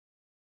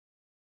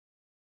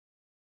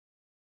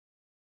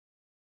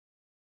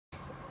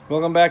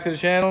Welcome back to the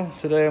channel.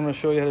 Today I'm going to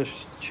show you how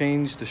to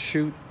change the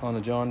chute on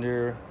the John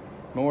Deere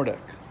mower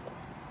deck.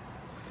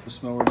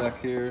 This mower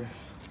deck here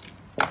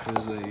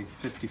is a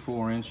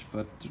 54-inch,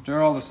 but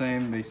they're all the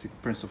same basic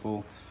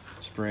principle.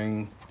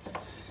 Spring,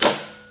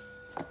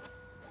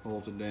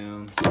 bolt it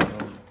down. So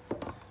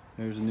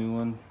there's a new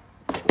one.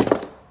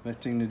 Best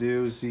thing to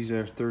do is these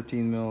are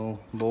 13 mil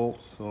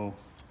bolts, so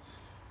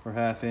for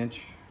 1/2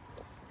 inch.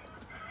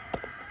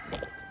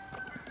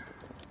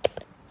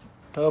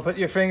 So put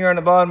your finger on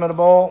the bottom of the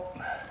bolt.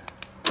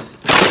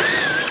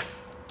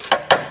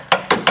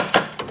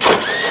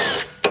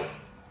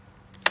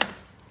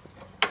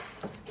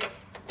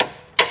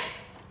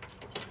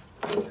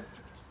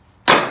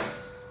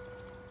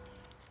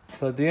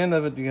 So at the end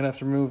of it, you're gonna have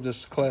to remove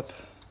this clip.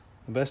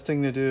 The best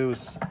thing to do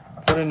is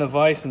put in a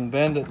vise and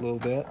bend it a little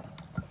bit.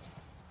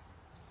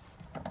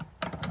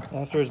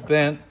 After it's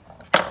bent,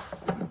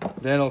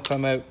 then it'll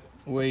come out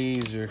way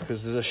easier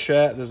because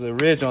there's a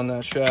ridge on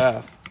that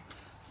shaft.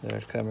 There,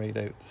 it's come right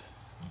out.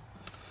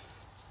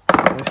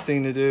 Next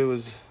thing to do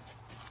is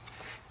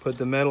put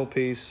the metal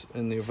piece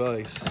in the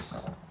vise.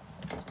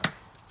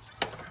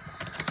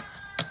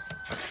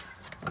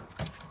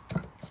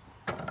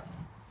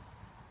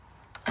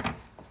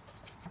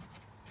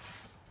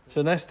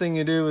 So next thing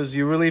you do is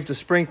you relieve the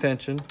spring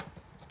tension.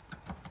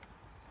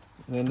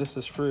 And then this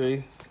is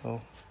free,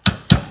 so.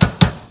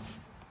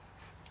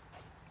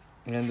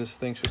 And this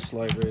thing should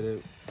slide right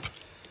out.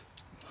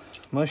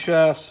 My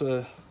shaft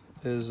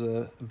is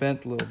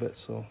bent a little bit,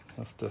 so I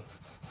have to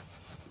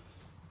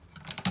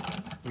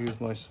use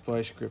my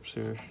vice grips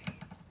here.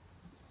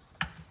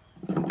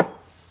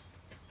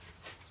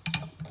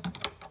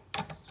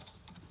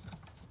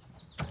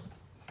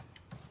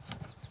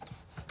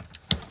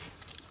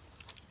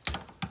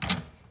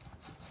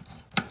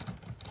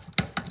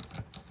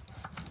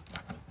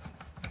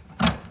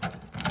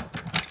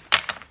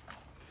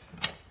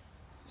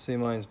 See,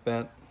 mine's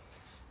bent.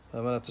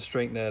 I'm gonna have to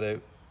straighten that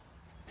out.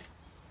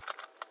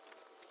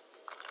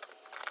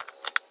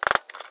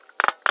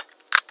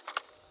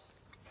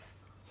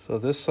 So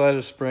this side of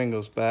the spring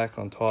goes back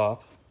on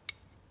top.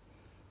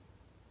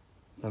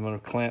 I'm gonna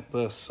clamp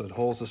this so it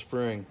holds the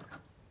spring.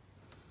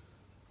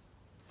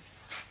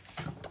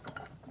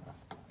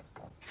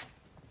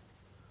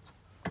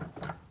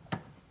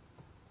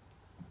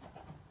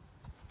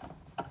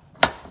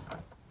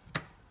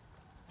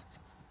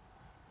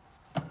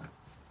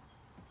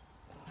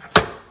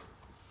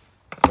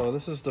 So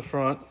this is the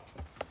front.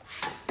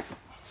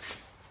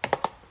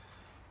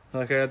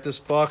 Like I got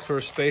this box for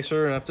a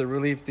spacer, and I have to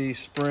relieve the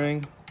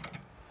spring.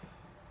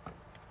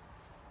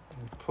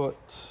 And put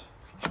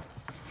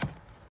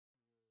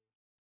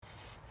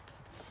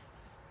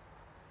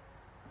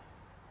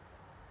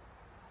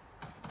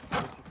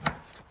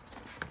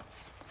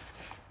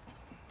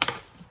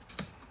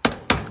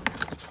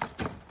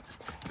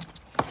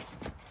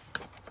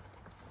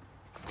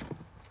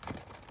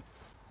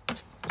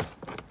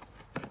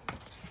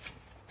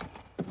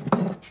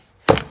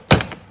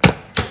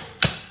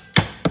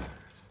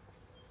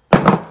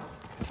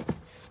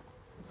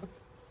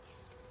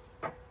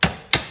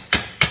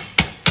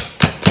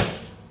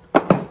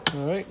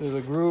Alright, there's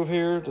a groove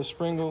here, the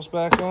spring goes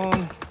back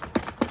on.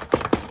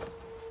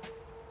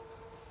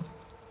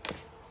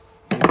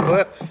 You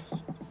clip,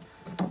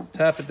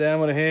 tap it down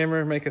with a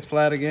hammer, make it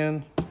flat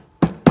again.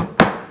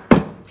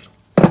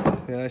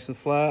 Get nice and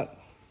flat.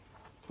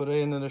 Put it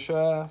into the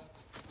shaft,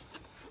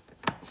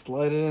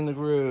 slide it in the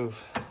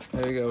groove.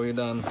 There you go, you're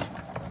done.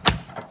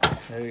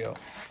 There you go.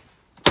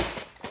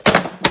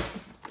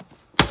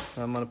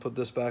 I'm gonna put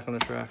this back on the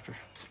tractor.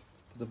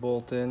 Put the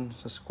bolt in,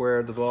 the square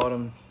at the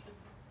bottom.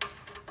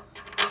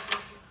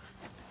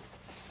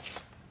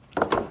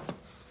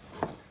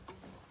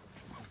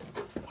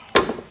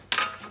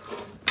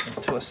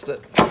 Twist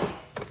it.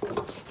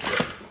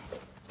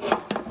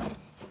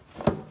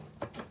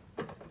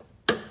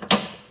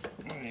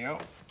 There you go.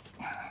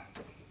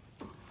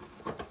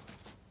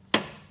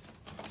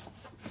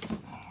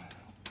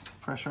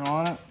 Pressure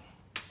on it.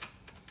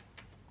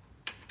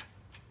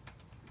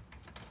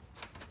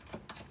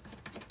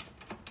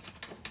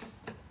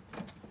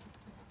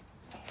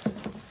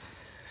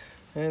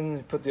 And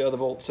you put the other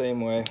bolt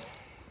same way.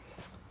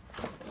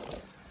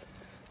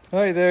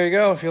 Alright, there you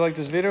go. If you like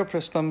this video,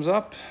 press thumbs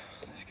up.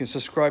 You can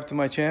subscribe to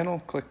my channel,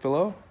 click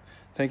below.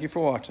 Thank you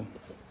for watching.